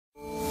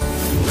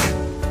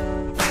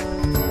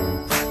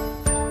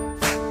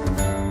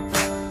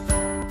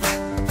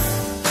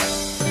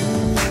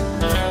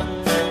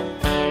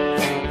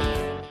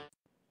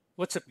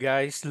What's up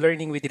guys,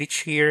 Learning with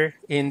Rich here.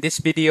 In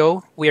this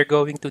video, we are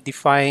going to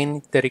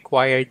define the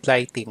required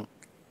lighting.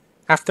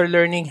 After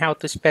learning how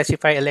to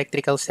specify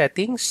electrical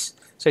settings,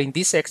 so in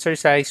this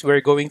exercise, we're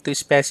going to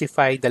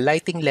specify the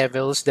lighting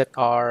levels that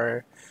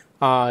are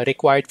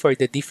required for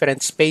the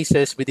different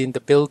spaces within the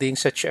building,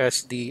 such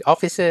as the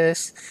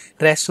offices,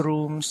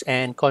 restrooms,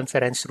 and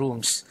conference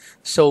rooms.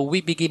 So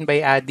we begin by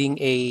adding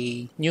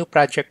a new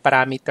project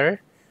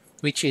parameter,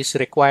 which is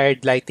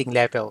required lighting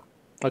level.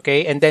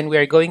 Okay, and then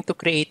we are going to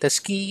create a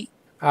key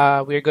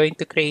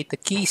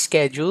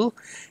schedule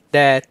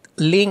that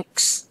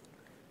links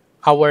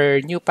our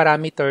new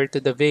parameter to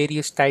the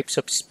various types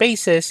of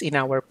spaces in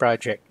our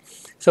project.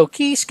 So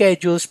key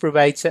schedules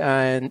provides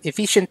an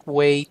efficient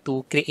way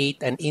to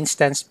create an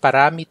instance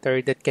parameter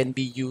that can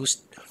be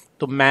used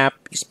to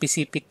map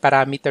specific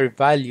parameter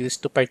values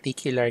to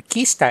particular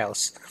key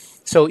styles.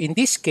 So in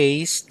this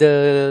case,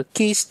 the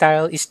key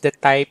style is the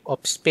type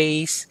of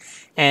space,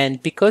 and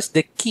because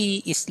the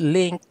key is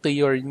linked to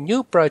your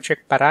new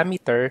project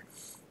parameter,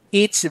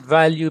 its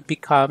value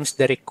becomes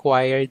the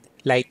required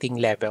lighting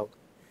level.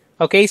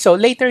 Okay, so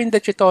later in the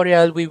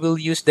tutorial, we will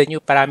use the new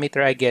parameter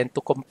again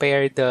to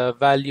compare the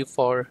value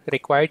for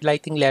required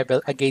lighting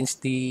level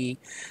against the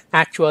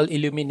actual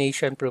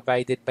illumination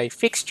provided by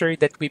fixture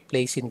that we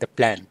place in the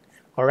plan.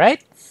 All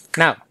right,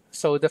 now,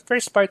 so the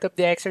first part of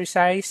the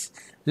exercise,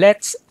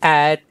 let's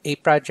add a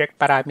project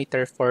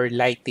parameter for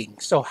lighting.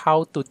 So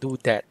how to do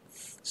that?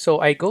 So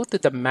I go to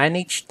the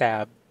Manage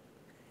tab,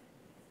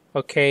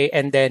 okay,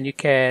 and then you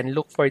can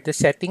look for the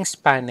Settings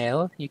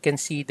panel. You can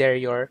see there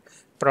your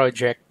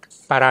project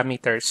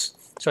parameters.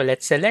 So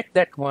let's select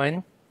that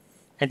one.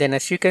 And then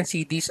as you can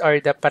see, these are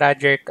the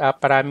project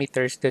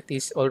parameters that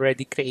is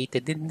already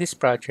created in this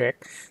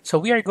project. So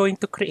we are going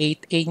to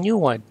create a new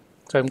one.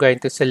 So I'm going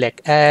to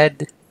select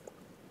Add.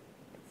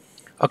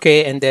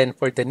 Okay, and then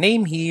for the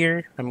name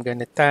here, I'm going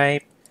to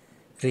type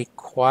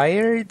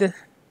required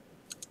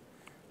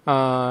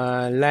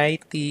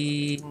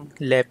lighting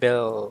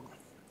level.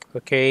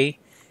 Okay,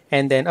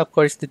 and then of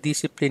course the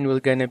discipline will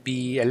gonna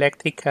be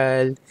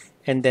electrical,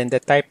 and then the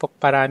type of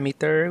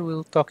parameter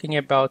we're talking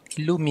about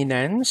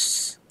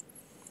illuminance,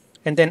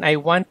 and then I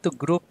want to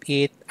group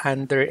it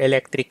under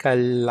electrical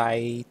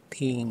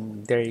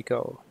lighting. There you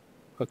go.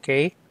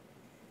 Okay,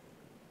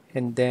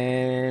 and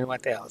then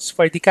what else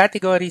for the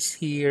categories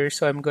here?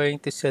 So I'm going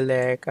to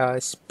select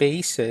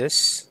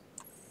spaces.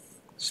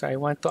 So I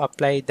want to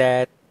apply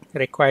that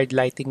required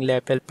lighting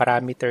level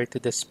parameter to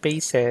the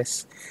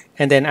spaces,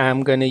 and then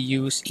I'm gonna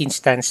use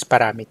instance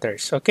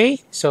parameters. Okay,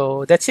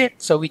 so that's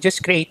it. So we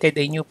just created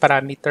a new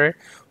parameter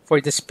for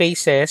the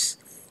spaces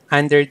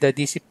under the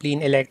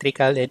discipline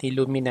electrical and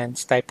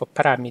illuminance type of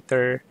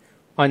parameter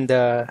on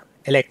the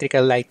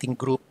electrical lighting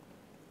group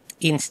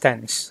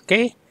instance.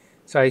 Okay,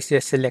 so I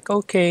just select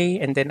OK,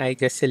 and then I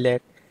just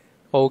select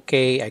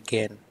OK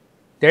again.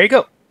 There you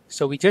go.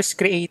 So we just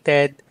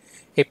created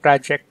a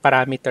project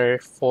parameter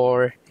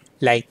for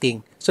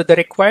lighting. So the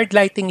required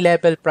lighting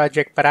level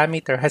project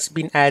parameter has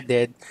been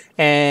added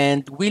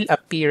and will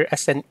appear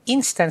as an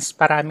instance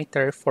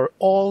parameter for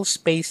all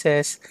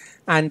spaces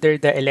under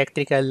the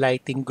electrical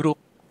lighting group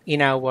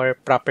in our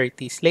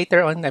properties.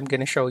 Later on, I'm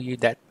going to show you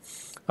that.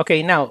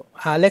 Okay, now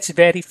let's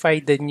verify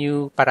the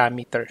new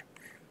parameter.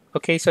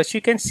 Okay, so as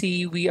you can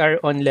see, we are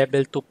on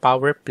level 2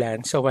 power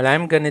plant. So what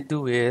I'm going to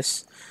do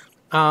is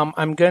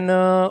I'm going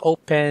to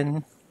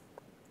open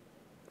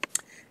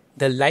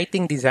the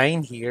lighting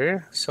design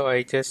here. So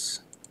I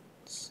just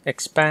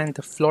expand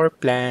the floor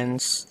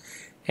plans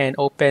and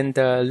open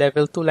the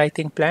level 2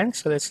 lighting plan.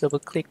 So let's double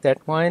click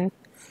that one.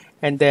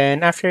 And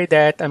then after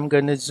that, I'm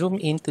going to zoom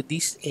into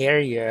this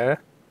area.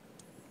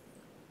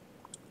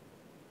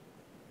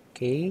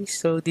 Okay,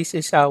 so this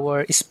is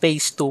our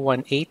space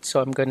 218.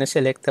 So I'm going to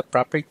select the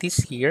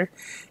properties here.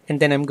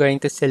 And then I'm going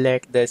to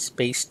select the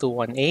space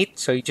 218.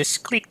 So you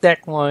just click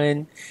that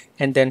one.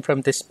 And then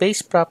from the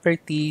space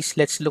properties,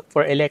 let's look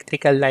for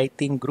electrical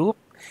lighting group.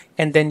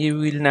 And then you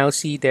will now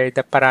see there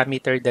the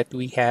parameter that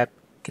we have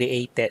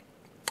created.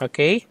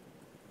 Okay,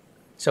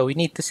 so we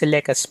need to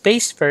select a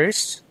space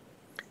first.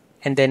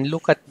 And then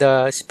look at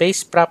the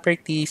space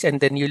properties.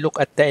 And then you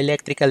look at the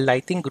electrical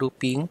lighting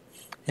grouping.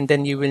 And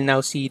then you will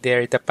now see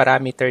there the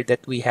parameter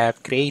that we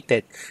have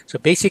created. So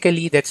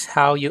basically, that's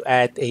how you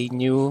add a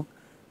new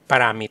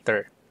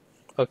parameter.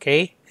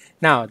 Okay,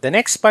 now the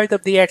next part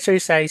of the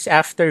exercise,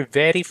 after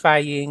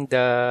verifying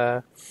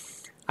the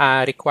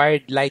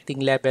required lighting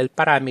level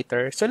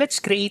parameter, so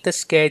let's create a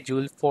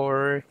schedule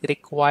for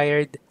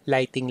required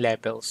lighting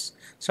levels.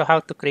 So how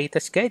to create a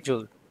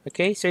schedule?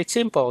 Okay, so it's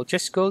simple.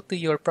 Just go to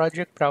your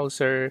project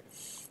browser,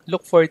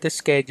 look for the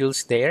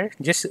schedules there.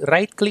 Just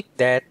right click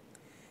that,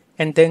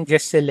 and then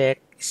just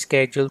select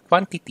schedule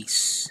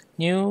quantities,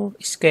 new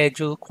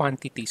schedule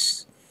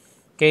quantities.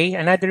 Okay,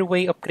 another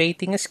way of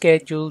creating a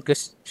schedule,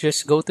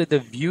 just go to the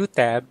view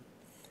tab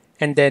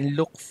and then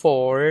look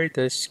for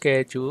the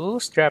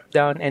schedules drop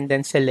down and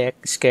then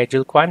select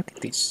schedule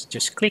quantities.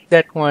 Just click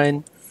that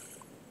one.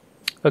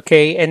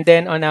 Okay, and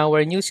then on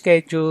our new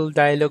schedule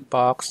dialog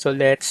box, so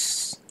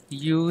let's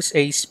use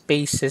a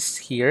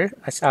spaces here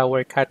as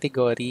our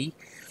category.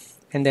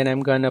 And then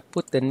I'm gonna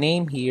put the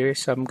name here.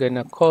 So I'm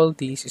gonna call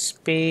this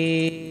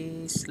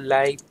space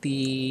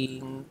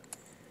lighting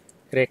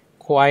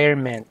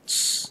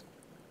requirements.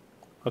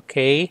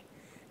 Okay.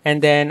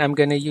 And then I'm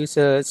gonna use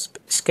a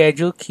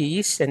schedule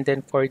keys. And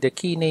then for the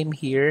key name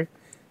here,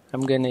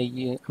 I'm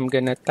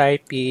gonna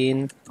type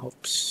in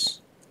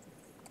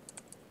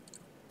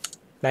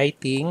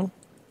lighting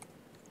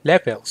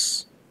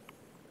levels.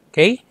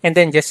 Okay, and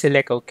then just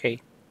select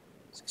OK.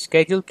 So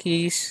schedule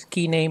keys,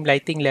 key name,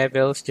 lighting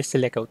levels, just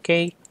select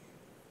OK.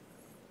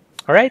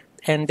 All right,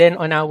 and then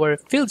on our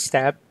fields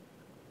tab,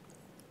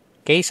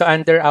 okay, so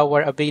under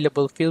our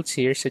available fields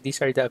here, so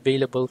these are the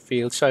available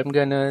fields. So I'm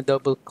gonna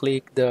double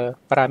click the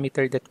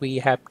parameter that we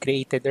have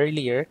created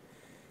earlier,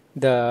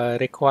 the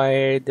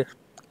required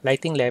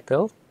lighting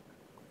level.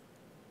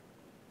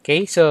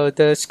 Okay, so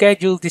the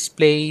schedule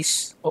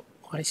displays, oh,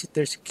 why is it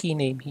there's a key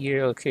name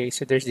here? Okay,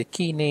 so there's the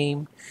key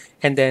name,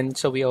 and then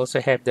so we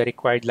also have the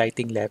required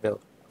lighting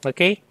level.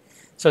 Okay,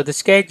 so the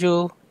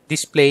schedule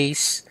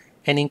displays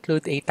and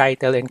include a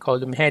title and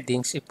column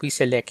headings. If we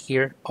select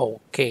here,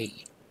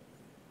 okay,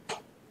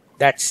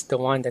 that's the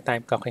one that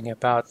I'm talking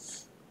about.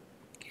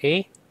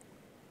 Okay,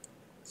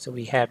 so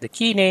we have the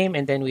key name,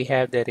 and then we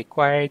have the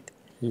required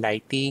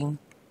lighting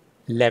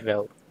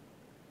level.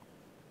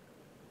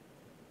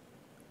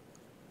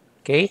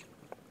 Okay,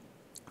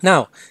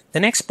 now the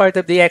next part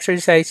of the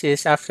exercise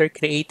is after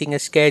creating a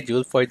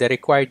schedule for the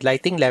required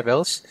lighting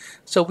levels,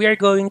 so we are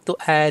going to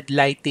add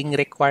lighting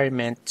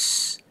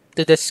requirements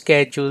to the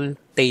schedule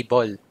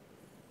table.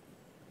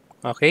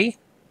 Okay,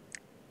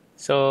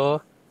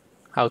 so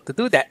how to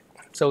do that?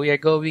 So we are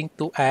going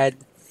to add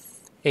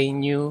a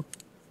new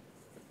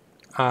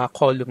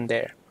column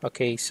there.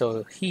 Okay,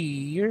 so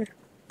here,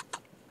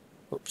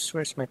 oops,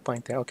 where's my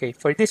pointer? Okay,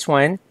 for this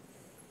one,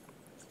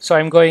 so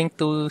I'm going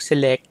to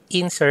select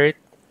insert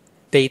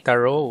data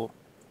row.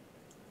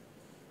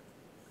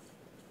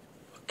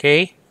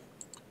 Okay,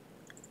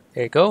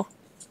 there you go.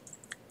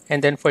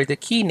 And then for the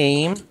key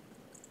name,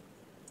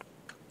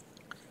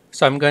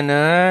 so I'm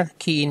gonna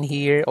key in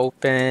here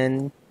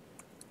open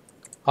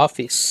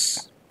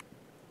office.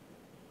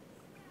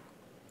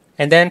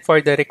 And then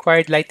for the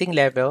required lighting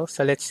level,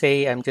 so let's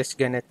say I'm just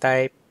gonna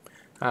type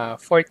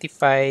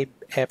 45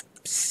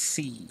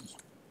 FC.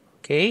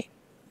 Okay,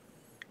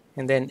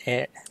 and then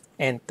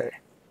enter.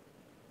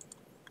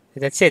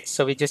 That's it.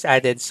 So we just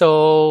added.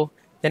 So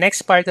the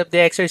next part of the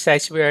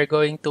exercise, we are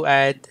going to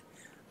add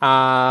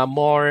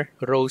more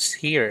rows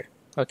here.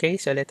 Okay,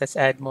 so let us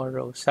add more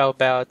rows. How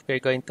about we're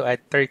going to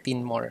add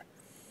 13 more.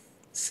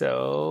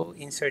 So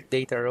insert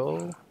data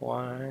row.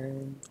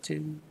 1,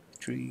 2,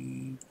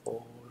 3,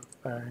 4,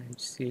 5,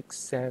 6,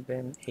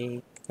 7,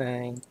 8,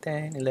 9,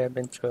 10,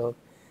 11, 12,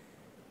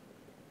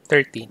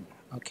 13.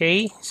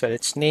 Okay, so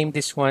let's name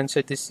this one.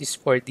 So this is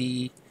for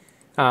the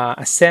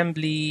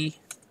assembly.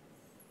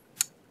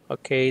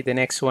 Okay, the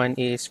next one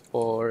is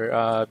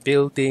for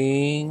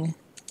building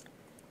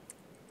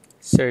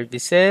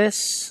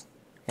services.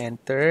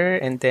 Enter.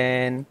 And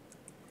then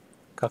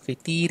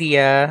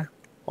cafeteria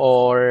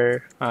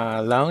or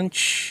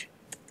lounge.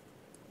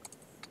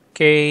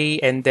 Okay,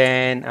 and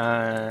then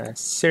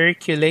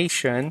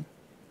circulation.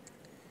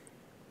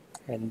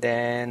 And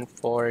then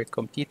for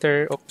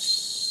computer,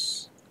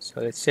 oops.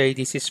 So let's say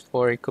this is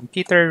for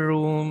computer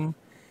room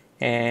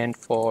and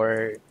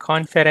for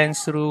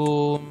conference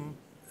room.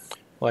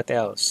 What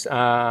else?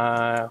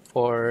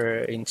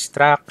 For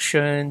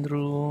instruction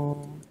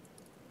room,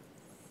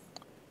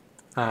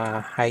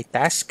 high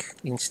task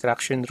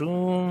instruction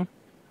room,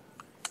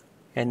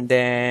 and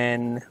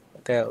then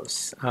what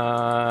else?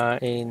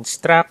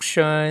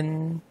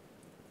 Instruction,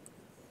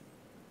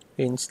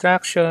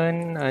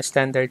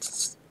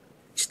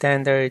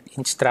 standard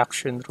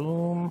instruction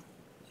room,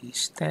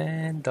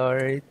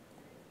 standard.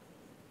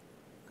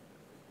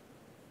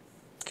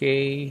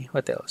 Okay,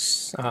 what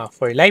else?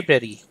 For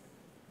library.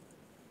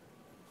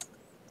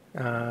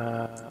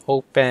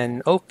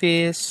 Open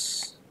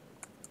office.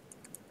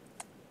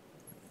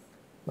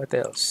 What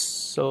else?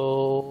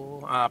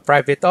 So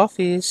private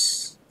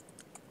office,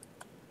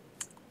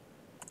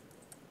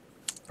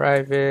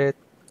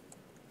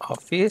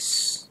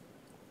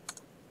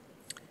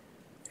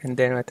 and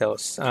then what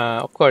else?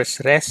 Of course,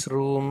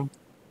 restroom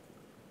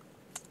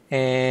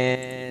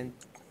and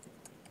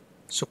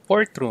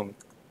support room.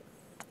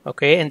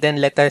 Okay, and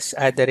then let us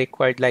add the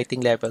required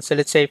lighting level. So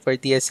let's say for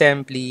the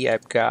assembly,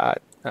 I've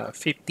got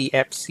 50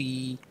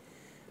 FC,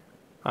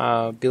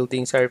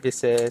 building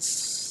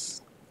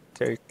services,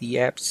 30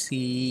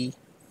 FC,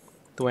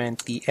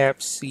 20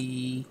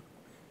 FC,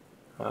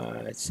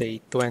 let's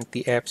say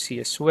 20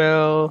 FC as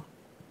well.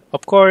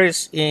 Of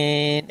course,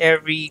 in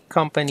every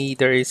company,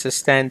 there is a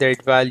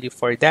standard value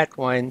for that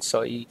one,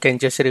 so you can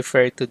just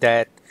refer to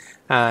that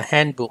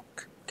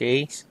handbook,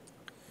 okay?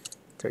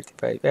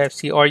 35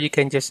 FC, or you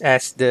can just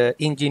ask the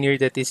engineer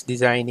that is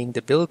designing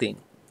the building.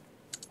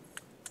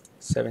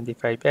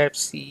 75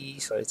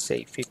 FC, so let's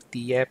say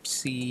 50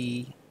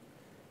 FC,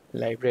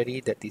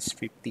 library, that is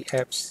 50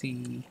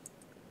 FC,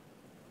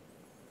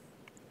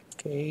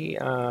 Okay,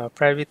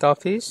 private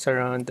office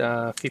around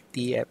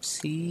 50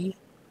 FC.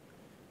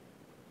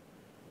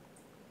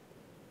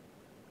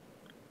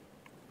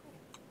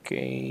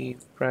 Okay,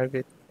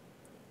 private.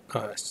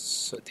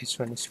 So this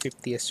one is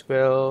 50 as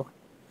well.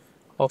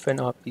 Open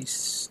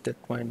office, that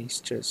one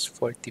is just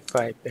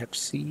 45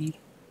 FC.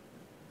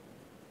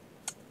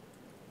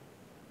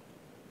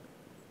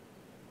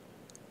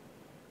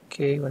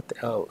 Okay, what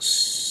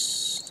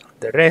else?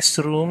 The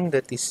restroom,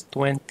 that is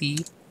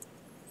 20.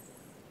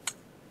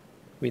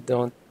 We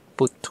don't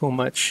put too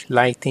much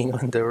lighting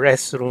on the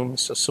restroom.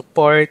 So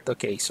support,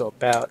 okay, so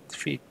about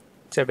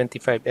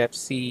 375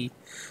 FC.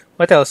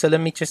 What else? So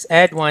let me just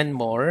add one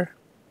more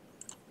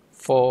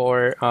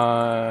for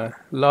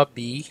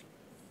lobby.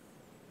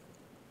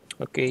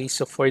 Okay,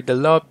 so for the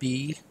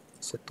lobby,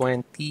 it's a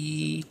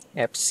 20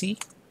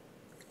 FC.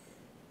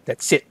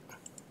 That's it.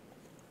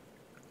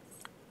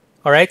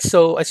 All right,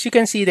 so as you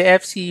can see, the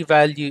FC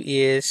value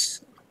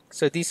is,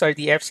 so these are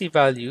the FC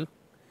value.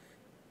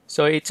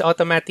 So it's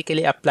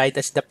automatically applied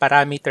as the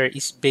parameter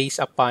is based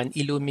upon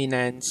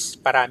Illuminance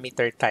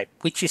parameter type,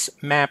 which is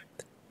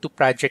mapped to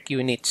project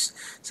units.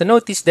 So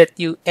notice that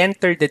you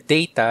enter the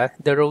data,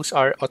 the rows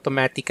are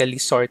automatically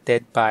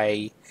sorted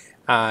by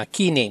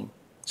key name.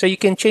 So you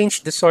can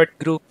change the sort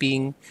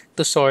grouping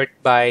to sort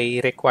by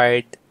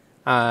required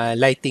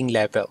lighting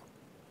level.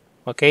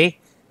 Okay,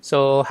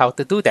 so how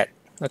to do that?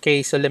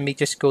 Okay, so let me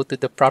just go to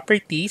the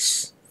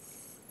properties.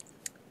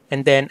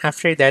 And then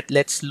after that,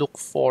 let's look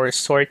for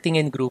sorting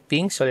and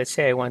grouping. So let's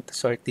say I want to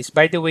sort this.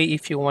 By the way,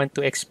 if you want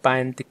to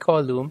expand the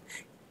column,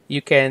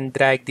 you can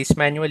drag this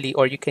manually,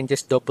 or you can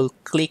just double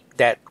click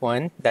that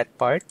one, that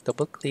part,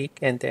 double click,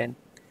 and then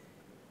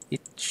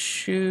it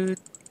should,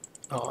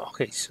 oh,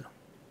 okay, so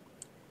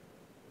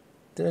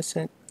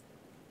doesn't,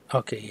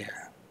 okay,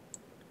 yeah.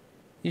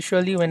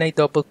 Usually when I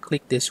double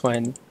click this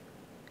one,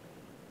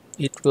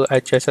 it will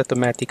adjust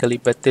automatically,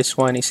 but this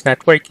one is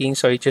not working,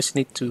 so I just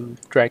need to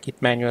drag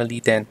it manually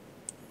then.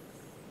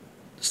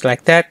 Just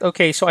like that.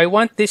 Okay, so I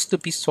want this to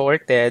be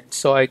sorted,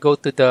 so I go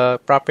to the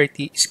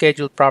property,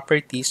 schedule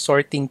properties,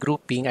 sorting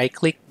grouping. I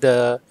click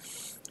the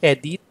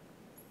edit,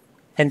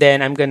 and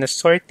then I'm gonna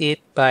sort it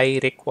by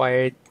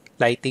required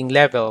lighting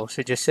level.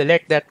 So just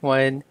select that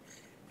one,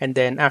 and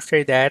then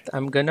after that,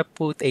 I'm gonna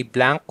put a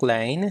blank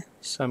line.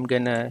 So I'm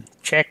gonna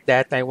check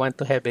that I want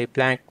to have a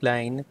blank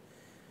line.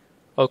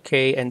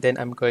 Okay, and then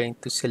I'm going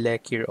to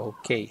select here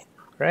OK.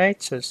 Right,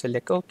 so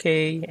select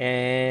OK,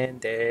 and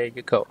there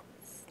you go.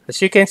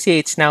 As you can see,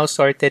 it's now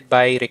sorted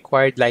by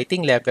required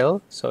lighting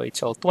level. So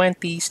it's all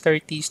 20s,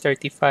 30s,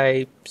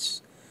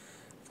 35s,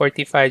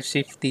 45s,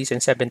 50s,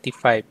 and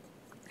 75.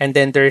 And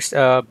then there's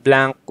a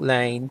blank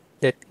line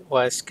that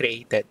was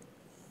created.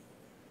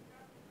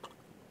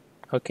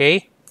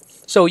 Okay,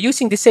 so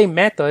using the same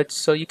method,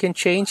 so you can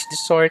change the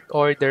sort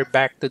order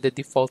back to the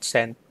default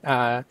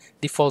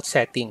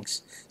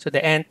settings. So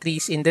the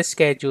entries in the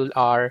schedule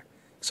are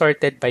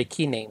sorted by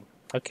key name.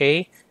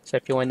 Okay, so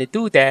if you want to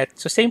do that,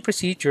 so same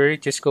procedure,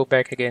 just go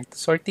back again to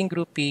sorting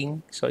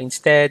grouping. So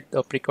instead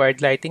of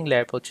required lighting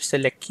level, just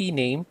select key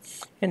name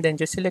and then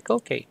just select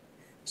OK.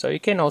 So you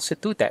can also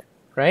do that,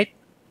 right?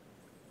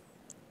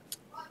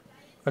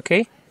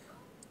 Okay.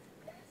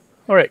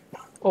 All right.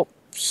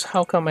 Oops,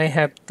 how come I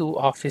have two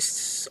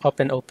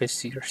open office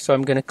here? So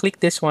I'm gonna click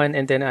this one,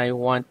 and then I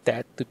want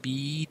that to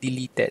be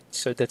deleted.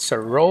 So that's a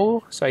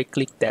row. So I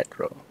click that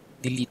row,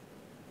 delete.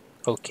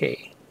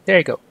 Okay, there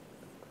you go.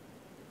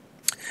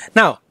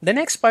 Now, the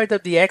next part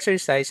of the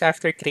exercise,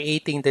 after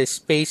creating the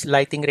space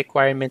lighting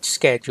requirement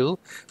schedule,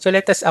 so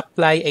let us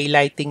apply a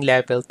lighting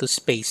level to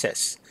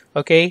spaces.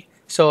 Okay,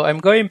 so I'm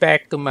going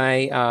back to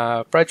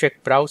my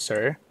project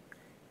browser,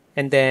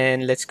 and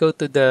then let's go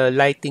to the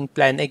lighting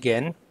plan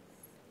again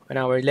on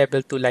our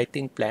level 2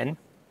 lighting plan.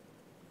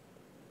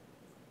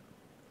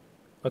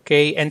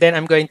 Okay, and then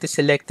I'm going to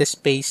select the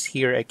space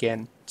here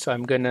again. So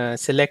I'm gonna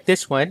select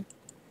this one,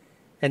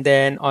 and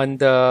then on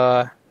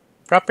the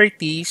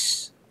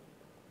properties,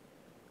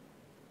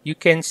 you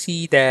can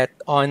see that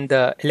on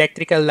the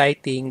electrical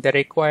lighting, the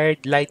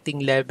required lighting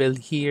level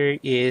here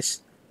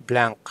is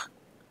blank.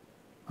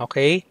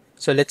 Okay,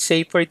 so let's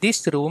say for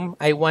this room,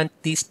 I want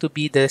this to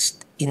be the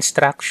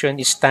instruction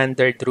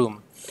standard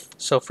room.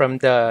 So from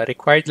the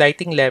required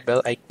lighting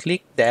level, I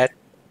click that.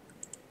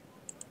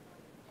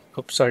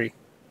 Oops, sorry.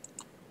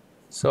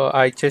 So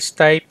I just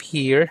type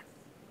here.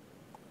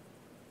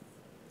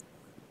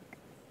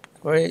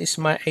 Where is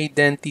my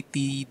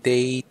identity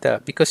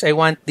data? Because I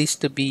want this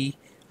to be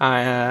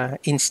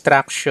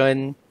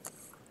instruction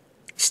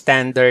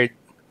standard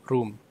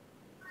room.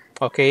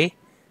 Okay,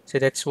 so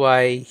that's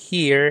why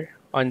here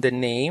on the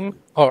name,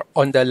 or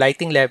on the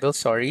lighting level,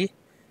 sorry.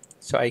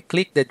 So I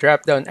click the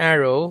drop down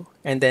arrow,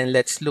 and then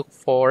let's look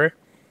for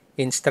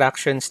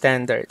instruction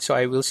standard. So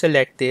I will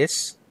select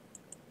this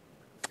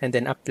and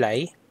then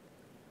apply.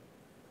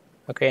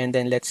 Okay, and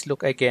then let's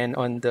look again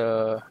on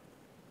the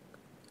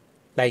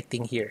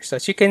lighting here. So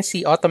as you can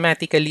see,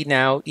 automatically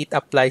now it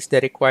applies the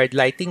required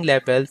lighting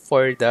level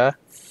for the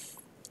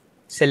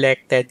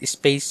selected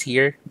space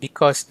here,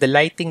 because the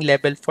lighting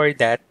level for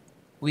that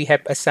we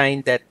have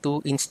assigned that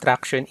to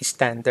instruction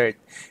standard.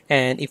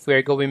 And if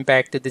we're going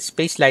back to the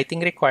space lighting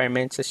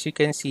requirements, as you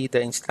can see,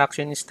 the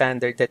instruction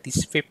standard, that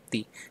is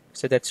 50.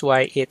 So that's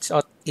why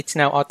it's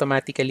now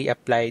automatically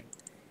applied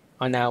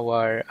on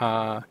our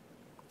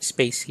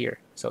space here.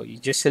 So you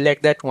just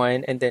select that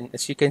one, and then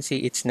as you can see,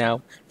 it's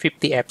now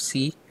 50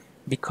 FC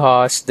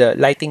because the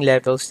lighting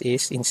levels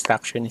is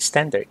instruction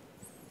standard.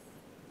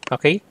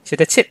 Okay, so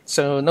that's it.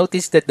 So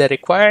notice that the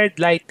required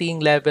lighting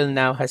level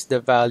now has the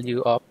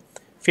value of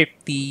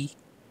 50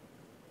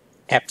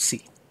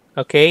 FC.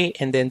 Okay,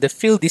 and then the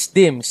field is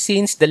dim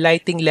since the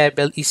lighting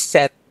level is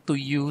set to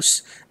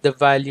use the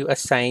value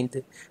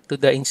assigned to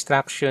the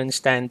instruction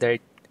standard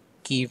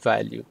key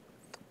value.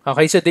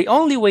 Okay, so the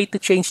only way to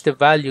change the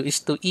value is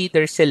to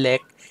either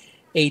select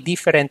a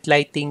different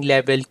lighting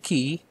level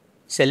key,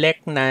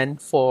 select none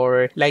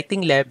for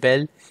lighting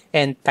level,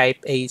 and type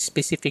a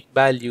specific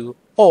value,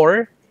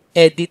 or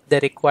edit the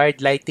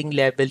required lighting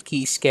level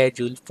key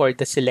schedule for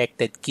the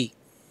selected key.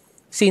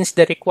 Since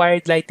the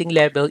required lighting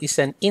level is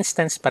an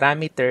instance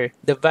parameter,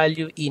 the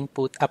value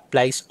input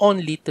applies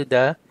only to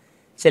the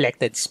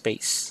selected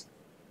space.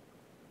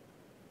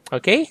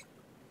 Okay?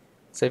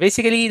 So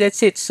basically,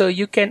 that's it. So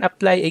you can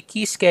apply a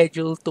key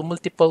schedule to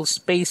multiple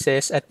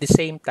spaces at the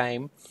same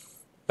time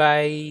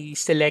by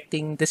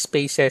selecting the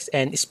spaces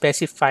and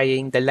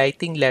specifying the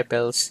lighting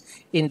levels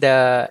in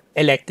the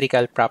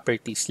electrical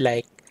properties.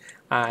 Like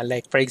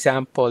for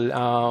example,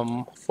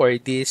 for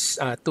this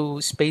two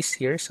space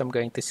here, so I'm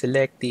going to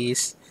select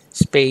this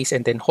space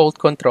and then hold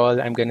control.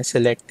 I'm going to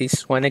select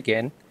this one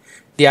again,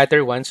 the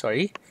other one,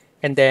 sorry.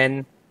 And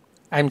then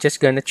I'm just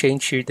going to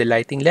change here the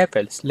lighting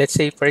levels. Let's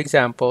say, for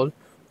example,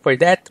 for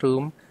that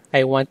room,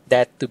 I want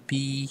that to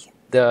be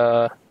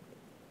the,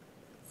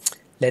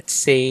 let's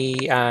say,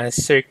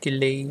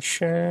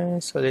 circulation.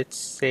 So let's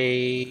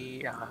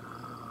say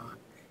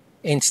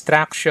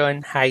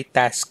instruction high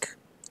task.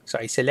 So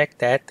I select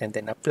that and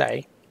then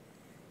apply.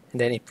 And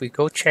then if we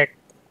go check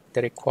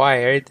the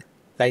required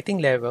lighting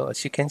level,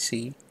 as you can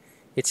see,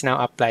 it's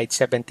now applied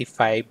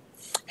 75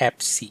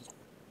 FC.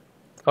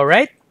 All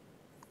right.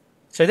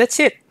 So that's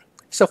it.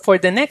 So for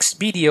the next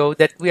video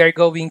that we are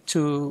going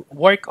to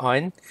work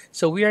on,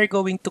 so we are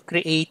going to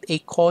create a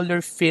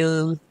color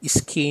fill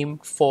scheme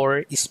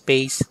for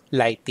space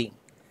lighting.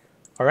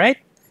 All right.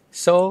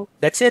 So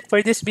that's it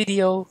for this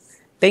video.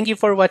 Thank you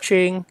for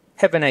watching.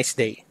 Have a nice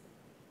day.